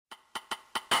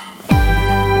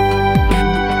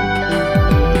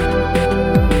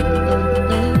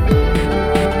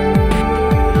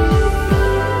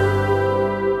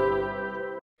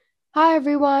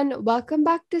everyone, welcome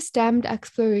back to STEMmed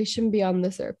Exploration Beyond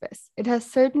the Surface. It has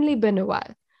certainly been a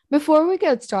while. Before we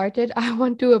get started, I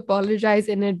want to apologize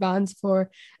in advance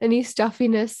for any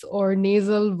stuffiness or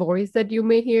nasal voice that you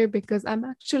may hear because I'm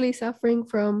actually suffering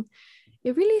from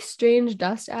a really strange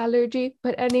dust allergy.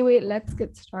 But anyway, let's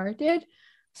get started.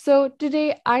 So,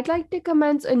 today I'd like to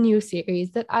commence a new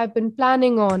series that I've been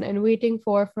planning on and waiting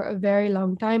for a very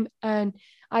long time, and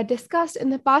I discussed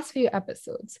in the past few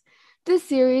episodes. This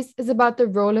series is about the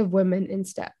role of women in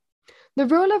STEM. The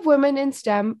role of women in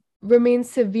STEM remains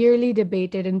severely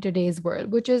debated in today's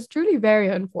world, which is truly very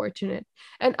unfortunate.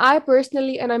 And I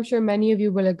personally, and I'm sure many of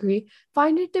you will agree,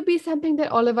 find it to be something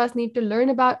that all of us need to learn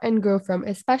about and grow from,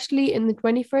 especially in the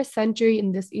 21st century,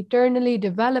 in this eternally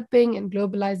developing and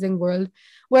globalizing world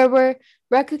where we're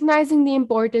recognizing the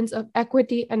importance of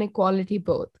equity and equality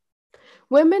both.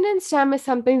 Women in STEM is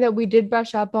something that we did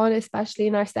brush up on, especially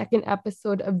in our second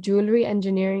episode of Jewelry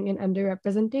Engineering and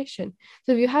Underrepresentation.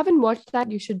 So if you haven't watched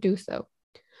that, you should do so.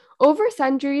 Over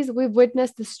centuries, we've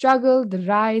witnessed the struggle, the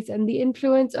rise, and the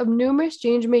influence of numerous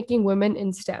change making women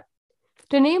in STEM.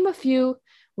 To name a few,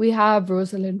 we have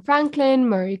Rosalind Franklin,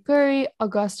 Marie Curie,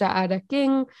 Augusta Ada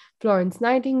King, Florence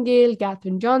Nightingale,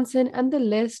 Katherine Johnson, and the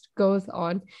list goes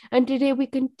on. And today we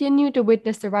continue to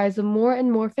witness the rise of more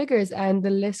and more figures, and the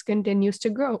list continues to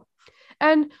grow.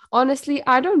 And honestly,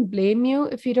 I don't blame you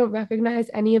if you don't recognize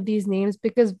any of these names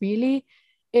because really,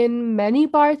 in many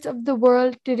parts of the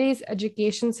world, today's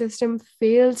education system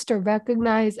fails to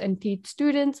recognize and teach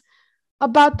students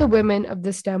about the women of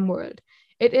the STEM world.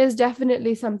 It is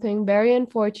definitely something very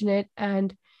unfortunate,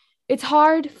 and it's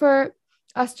hard for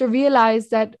us to realize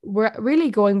that we're really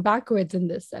going backwards in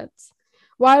this sense.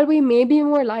 While we may be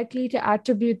more likely to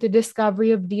attribute the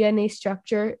discovery of DNA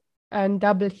structure and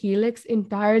double helix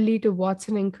entirely to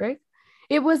Watson and Crick,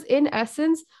 it was in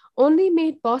essence only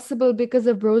made possible because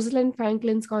of Rosalind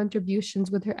Franklin's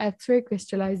contributions with her X ray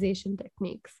crystallization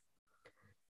techniques.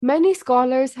 Many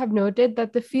scholars have noted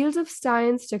that the fields of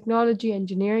science, technology,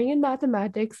 engineering, and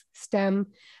mathematics, STEM,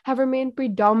 have remained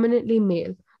predominantly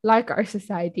male, like our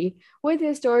society, with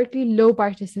historically low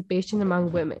participation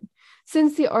among women,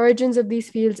 since the origins of these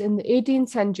fields in the 18th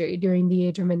century during the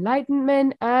Age of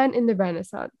Enlightenment and in the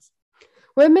Renaissance.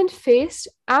 Women faced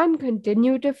and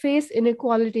continue to face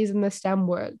inequalities in the STEM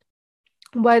world,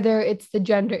 whether it's the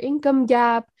gender income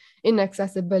gap,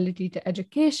 inaccessibility to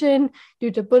education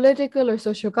due to political or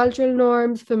sociocultural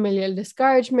norms, familial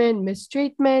discouragement,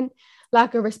 mistreatment,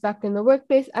 lack of respect in the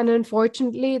workplace, and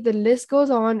unfortunately, the list goes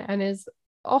on and is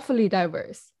awfully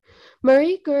diverse.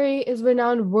 Marie Curie is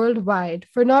renowned worldwide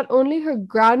for not only her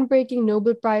groundbreaking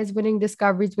Nobel Prize winning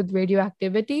discoveries with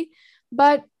radioactivity,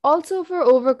 but also for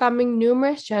overcoming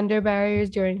numerous gender barriers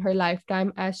during her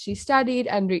lifetime as she studied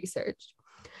and researched.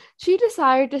 She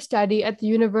decided to study at the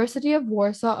University of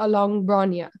Warsaw along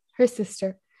Bronia, her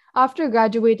sister, after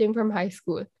graduating from high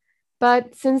school.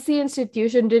 But since the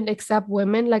institution didn't accept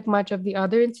women like much of the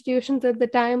other institutions at the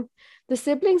time, the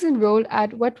siblings enrolled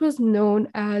at what was known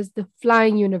as the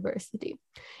Flying University.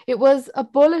 It was a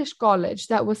Polish college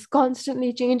that was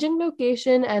constantly changing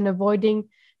location and avoiding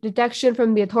detection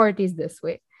from the authorities this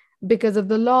way because of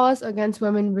the laws against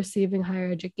women receiving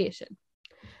higher education.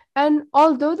 And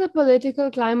although the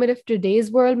political climate of today's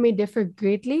world may differ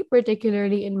greatly,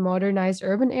 particularly in modernized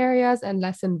urban areas and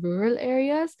less in rural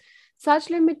areas, such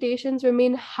limitations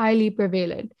remain highly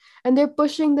prevalent, and they're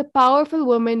pushing the powerful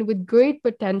women with great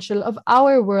potential of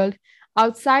our world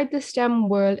outside the STEM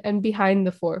world and behind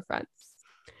the forefronts.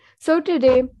 So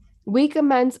today, we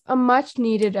commence a much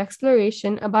needed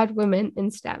exploration about women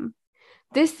in STEM.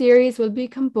 This series will be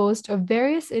composed of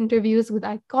various interviews with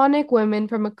iconic women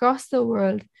from across the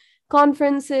world,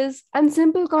 conferences, and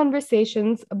simple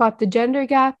conversations about the gender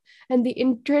gap and the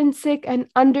intrinsic and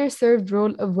underserved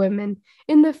role of women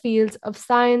in the fields of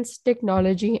science,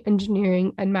 technology,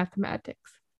 engineering, and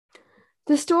mathematics.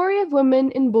 The story of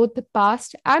women in both the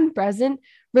past and present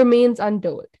remains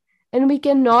untold, and we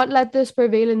cannot let this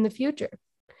prevail in the future.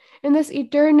 In this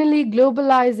eternally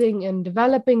globalizing and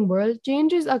developing world,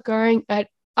 change is occurring at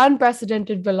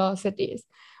unprecedented velocities.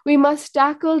 We must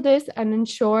tackle this and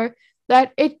ensure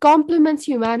that it complements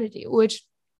humanity, which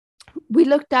we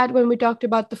looked at when we talked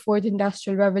about the fourth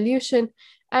industrial revolution.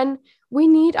 And we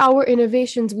need our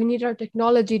innovations, we need our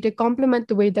technology to complement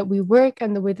the way that we work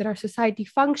and the way that our society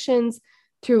functions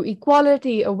through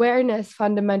equality, awareness,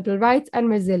 fundamental rights, and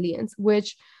resilience,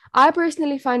 which I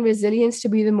personally find resilience to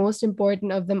be the most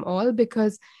important of them all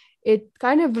because it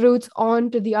kind of roots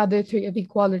on to the other three of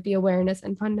equality, awareness,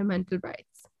 and fundamental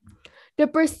rights. To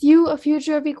pursue a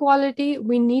future of equality,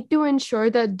 we need to ensure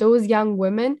that those young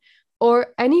women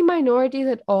or any minorities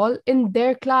at all in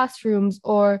their classrooms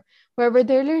or wherever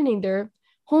they're learning, their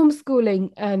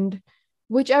homeschooling, and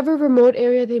whichever remote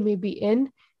area they may be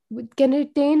in, can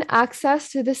attain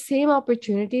access to the same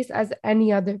opportunities as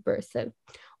any other person.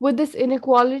 With this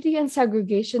inequality and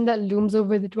segregation that looms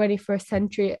over the 21st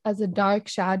century as a dark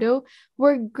shadow,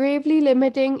 we're gravely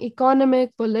limiting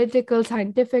economic, political,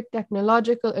 scientific,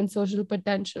 technological, and social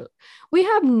potential. We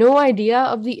have no idea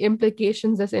of the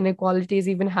implications this inequality is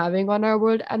even having on our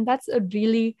world, and that's a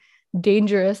really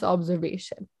dangerous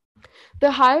observation. The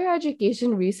Higher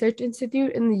Education Research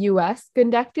Institute in the US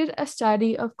conducted a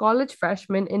study of college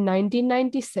freshmen in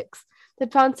 1996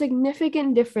 that found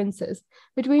significant differences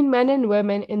between men and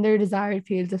women in their desired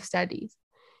fields of studies.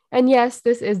 And yes,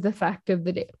 this is the fact of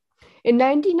the day. In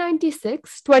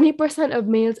 1996, 20% of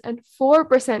males and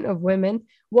 4% of women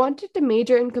wanted to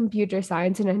major in computer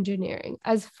science and engineering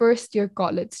as first year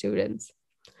college students.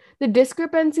 The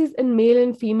discrepancies in male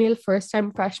and female first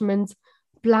time freshmen's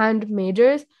planned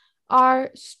majors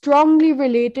are strongly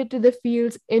related to the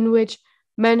fields in which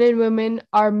men and women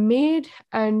are made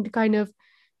and kind of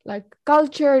like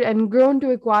cultured and grown to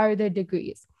acquire their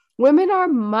degrees. Women are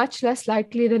much less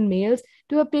likely than males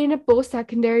to obtain a post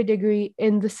secondary degree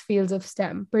in the fields of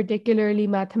STEM, particularly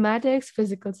mathematics,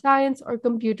 physical science, or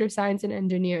computer science and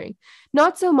engineering.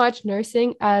 Not so much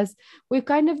nursing, as we've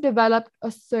kind of developed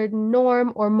a certain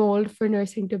norm or mold for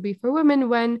nursing to be for women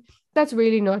when that's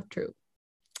really not true.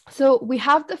 So we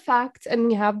have the facts and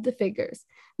we have the figures.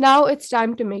 Now it's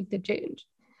time to make the change.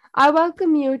 I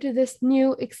welcome you to this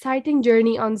new, exciting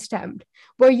journey on STEM,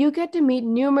 where you get to meet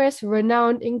numerous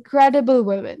renowned, incredible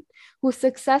women who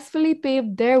successfully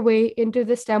paved their way into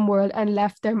the STEM world and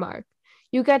left their mark.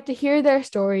 You get to hear their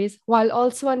stories while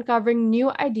also uncovering new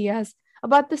ideas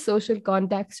about the social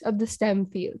context of the STEM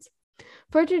fields.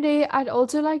 For today, I'd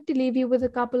also like to leave you with a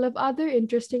couple of other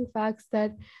interesting facts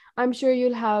that I'm sure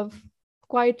you'll have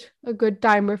quite a good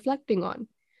time reflecting on.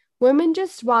 Women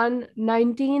just won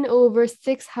 19 over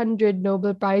 600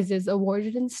 Nobel Prizes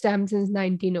awarded in STEM since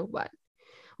 1901.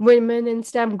 Women in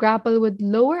STEM grapple with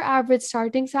lower average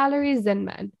starting salaries than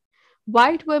men.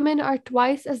 White women are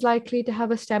twice as likely to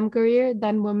have a STEM career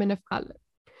than women of color.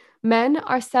 Men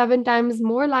are 7 times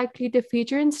more likely to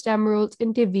feature in STEM roles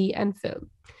in TV and film.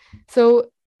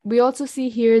 So, we also see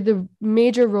here the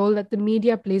major role that the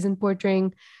media plays in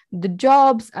portraying the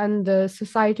jobs and the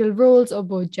societal roles of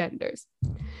both genders.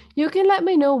 You can let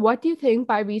me know what you think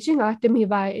by reaching out to me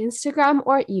via Instagram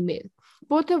or email,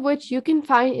 both of which you can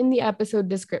find in the episode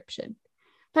description.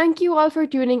 Thank you all for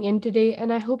tuning in today,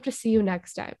 and I hope to see you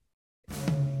next time.